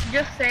 if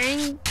just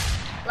saying,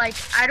 like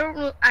I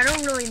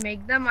don't really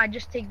make them. I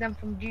just take them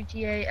from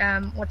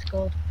GTA, what's it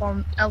called,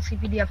 from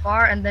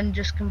SAPDFR, and then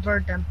just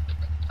convert them.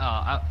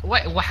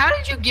 Wait, how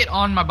did you get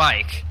on my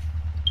bike?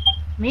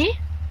 Me?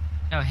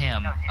 No,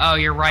 him. Oh,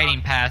 you're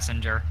riding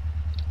passenger.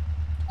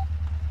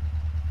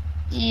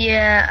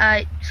 Yeah,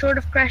 I sort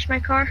of crashed my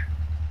car.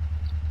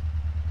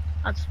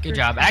 Good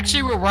job.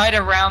 Actually, we're right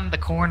around the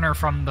corner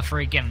from the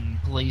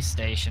freaking police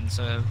station,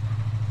 so...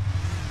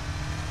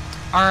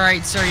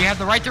 Alright, sir, you have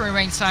the right to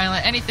remain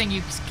silent. Anything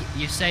you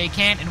say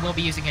can and will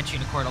be used against you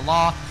in a court of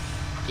law.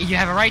 You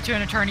have a right to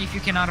an attorney. If you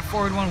cannot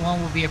afford one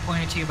will be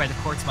appointed to you by the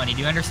court's money.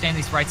 Do you understand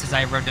these rights as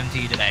I wrote them to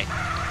you today?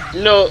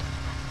 No.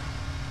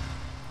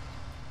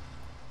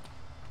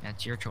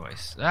 That's your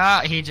choice.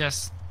 He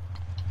just...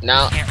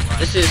 Now,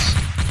 this is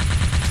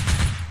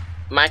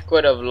my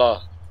code of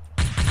law.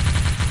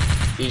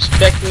 You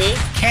respect me?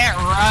 Can't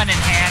run in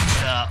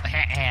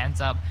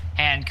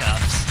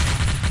handcuffs.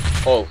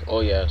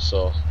 Oh yeah,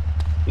 so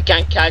you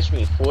can't catch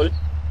me, fool.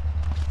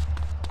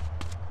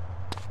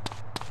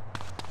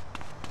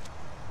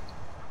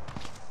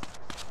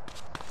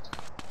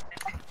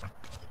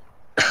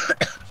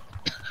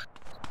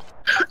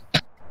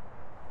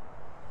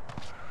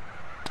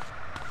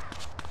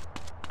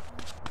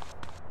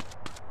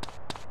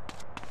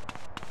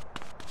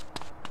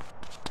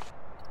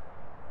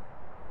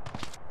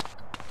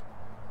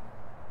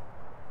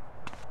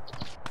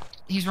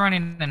 He's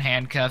running in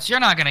handcuffs. You're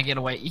not gonna get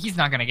away. He's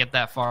not gonna get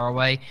that far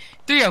away.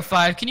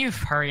 305, can you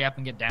hurry up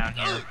and get down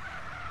here?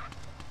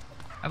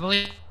 I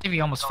believe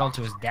he almost fell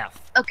to his death.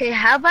 Okay,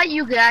 how about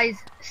you guys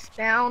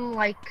spawn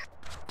like?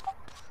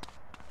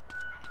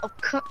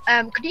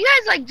 Could you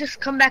guys like just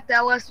come back to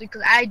LS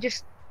because I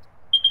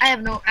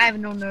have no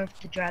nerve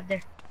to drive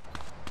there.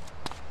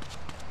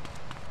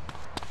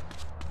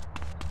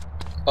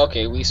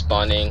 Okay, we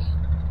spawning.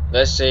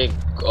 Let's say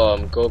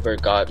Goober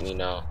got me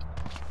now.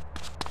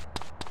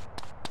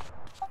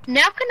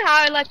 Now can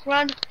I like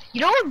run?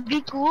 You know what would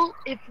be cool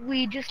if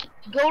we just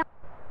go?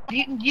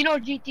 You know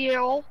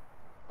GTA,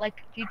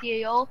 like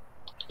GTA.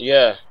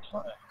 Yeah.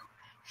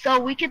 So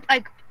we could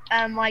like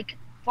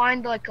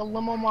find like a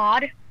limo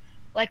mod,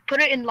 like put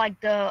it in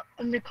like the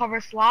undercover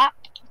slot,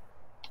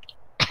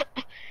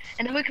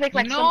 and then we can make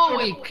like some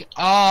sort of...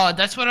 Oh,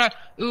 that's what I...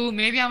 Ooh,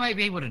 maybe I might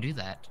be able to do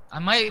that. I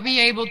might be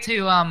able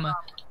to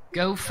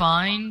go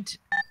find...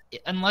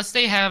 Unless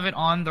they have it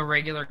on the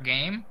regular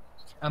game,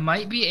 I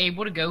might be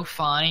able to go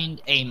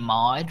find a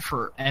mod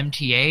for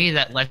MTA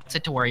that lets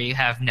it to where you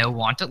have no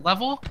wanted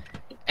level.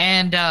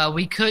 And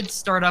we could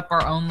start up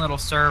our own little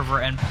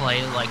server and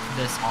play like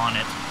this on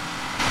it.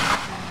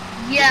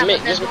 Yeah,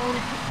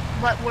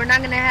 but we're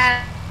not gonna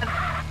have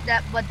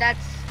that.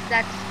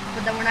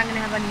 But then we're not gonna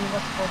have any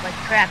what's called like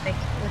traffic,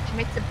 which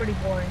makes it pretty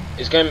boring.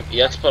 You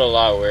have to put a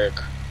lot of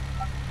work.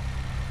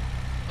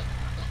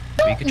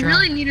 We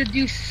really need to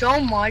do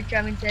so much.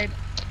 I mean,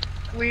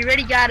 we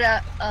already got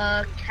a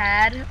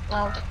CAD.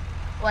 Well,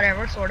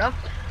 whatever, sort of.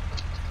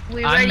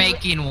 I'm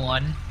making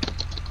one.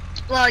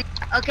 Well,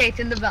 okay, it's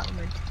in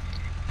development.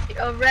 We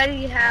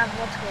already have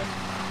what's called.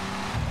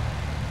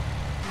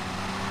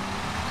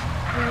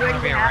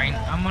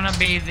 I'm gonna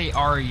be the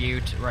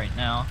R-Ute right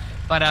now,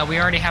 but we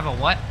already have a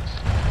what?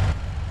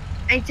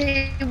 I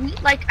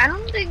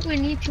don't think we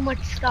need too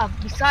much stuff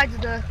besides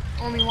the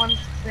only one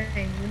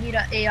thing. We need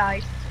an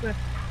AI script.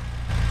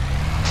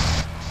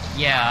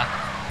 Yeah,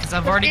 because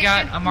I'm already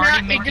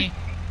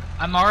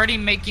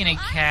making a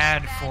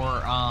CAD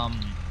for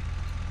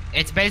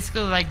it's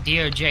basically like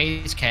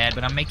DOJ's CAD,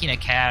 but I'm making a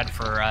CAD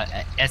for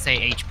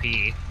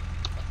SAPDFR.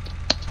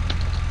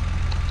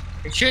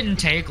 It shouldn't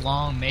take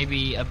long,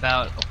 maybe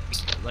about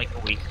a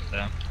week or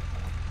so.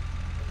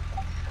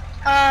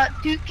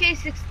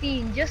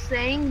 2K16, just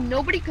saying,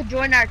 nobody could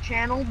join our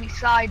channel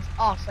besides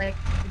us, like,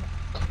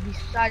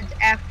 besides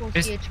actual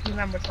CHP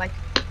members, like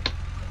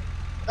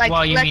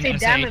well, let's say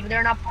them if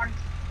they're not part of,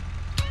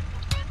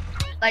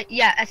 like,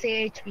 yeah,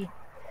 SAHP.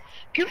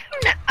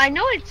 I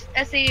know it's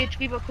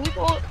SAHP, but can we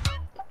go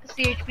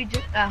CHP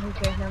just, who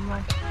cares, never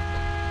mind.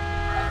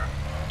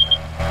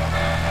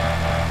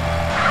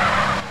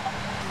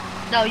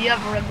 No, you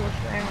have a regular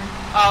driver.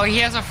 Oh, he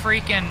has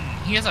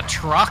a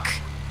truck?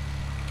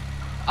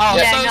 Oh,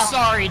 yeah,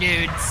 sorry,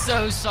 dude.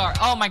 So sorry.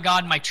 Oh my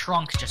god, my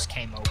trunk just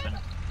came open.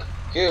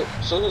 Cute.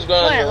 So who's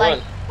gonna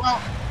run?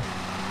 Well,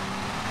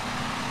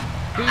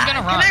 who's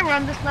gonna run? Can I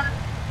run this one?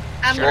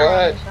 I'm gonna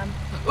run this one.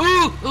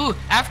 Ooh,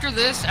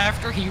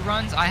 after he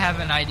runs, I have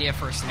an idea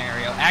for a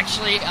scenario.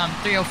 Actually,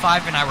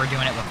 305 and I were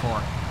doing it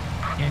before.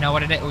 You know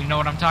what you know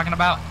what I'm talking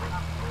about?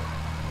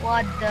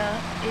 What, the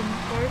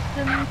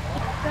in-person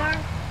car?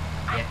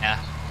 Yeah.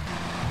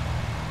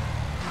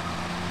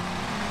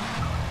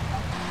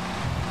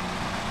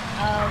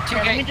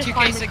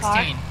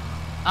 2K16.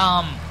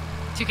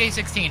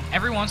 2K16.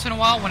 Every once in a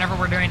while, whenever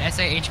we're doing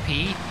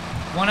SAHP,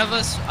 one of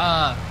us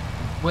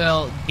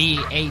will be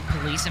a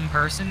police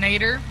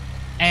impersonator,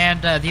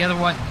 and the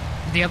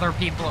other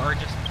people are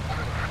just...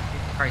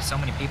 Christ, so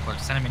many people are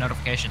sending me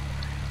notification.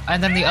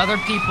 And then the other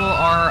people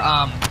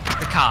are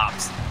the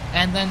cops.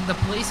 And then the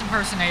police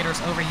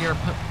impersonators over here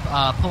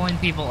pulling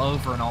people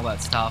over and all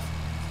that stuff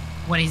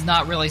when he's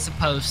not really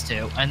supposed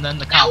to. And then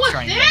the cops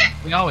trying to get him.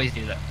 We always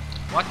do that.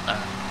 What the?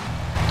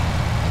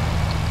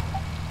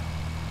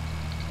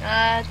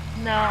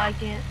 No, I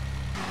can't.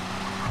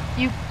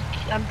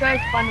 I'm trying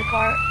to find the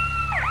car.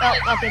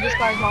 Oh, okay, this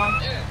car's mine.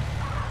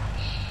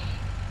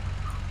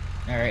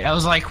 Alright, I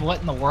was like, what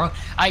in the world?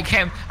 I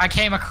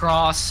came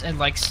across and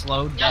like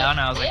slowed down, and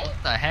I was like, what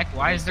the heck?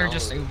 Why is there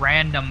just a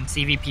random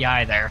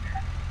CVPI there?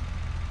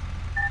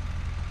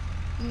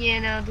 Yeah,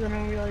 no, it's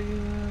gonna really be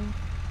wrong.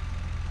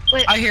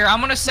 Wait,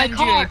 I'm gonna send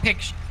you a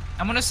picture.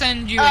 I'm gonna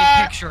send you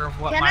a picture of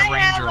what my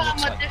Ranger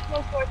looks like. Can I have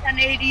additional for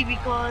 1080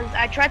 because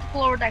I tried to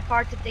pull over that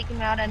car to take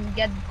him out and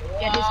get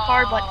his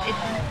car, but it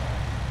didn't.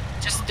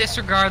 Just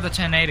disregard the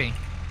 1080.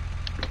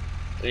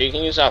 You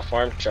can use that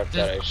farm truck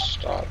that I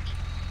stopped.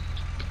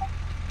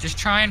 Just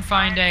try and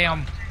find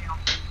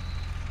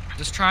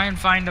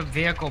a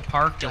vehicle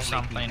parked or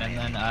something, and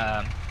then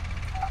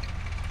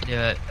do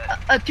it.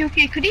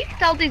 2K, could you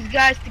tell these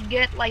guys to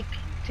get like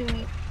to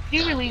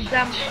release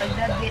them like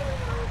that?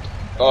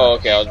 Oh,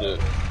 okay, I'll do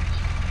it.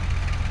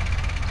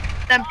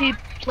 Them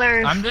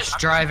players. I'm just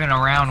driving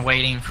around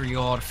waiting for you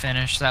all to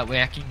finish. That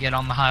way I can get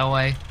on the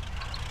highway.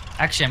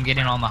 Actually, I'm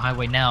getting on the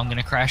highway now. I'm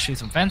gonna crash through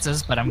some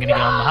fences, but I'm gonna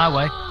get on the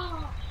highway.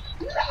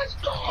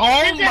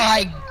 Oh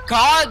my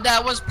god,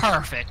 that was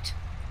perfect.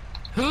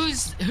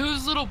 Whose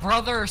little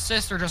brother or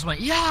sister just went,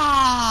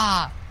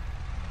 yeah?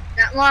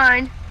 That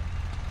line.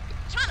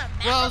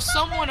 Well,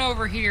 someone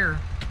over here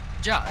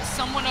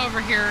someone over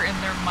here in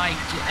their mic,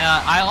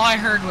 all I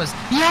heard was,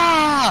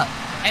 yeah!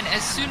 And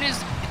as soon as,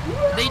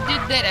 they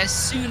did that as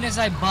soon as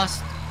I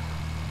bust,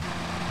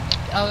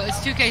 oh, it's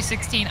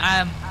 2K16,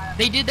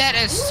 they did that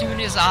as soon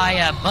as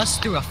I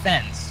bust through a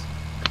fence.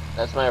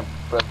 That's my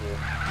brother.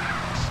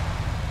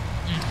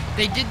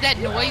 They did that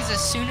noise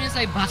as soon as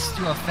I bust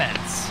through a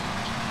fence.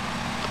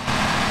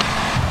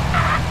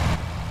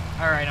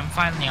 Alright, I'm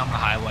finally on the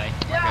highway.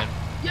 We're good.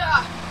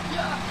 Yeah.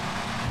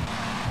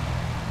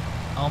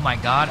 Oh my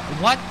god,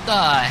 what the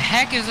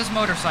heck is this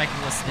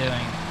motorcyclist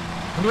doing?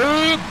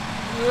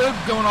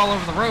 Going all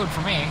over the road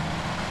for me.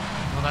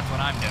 Well, that's what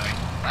I'm doing.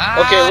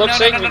 Okay, looks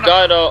like we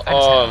got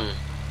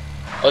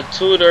a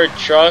two-door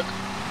truck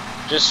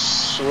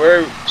just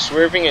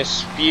swerving and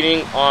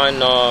speeding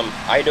on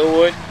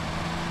Idlewood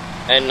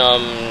and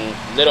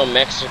Little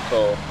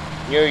Mexico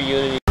near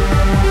Unity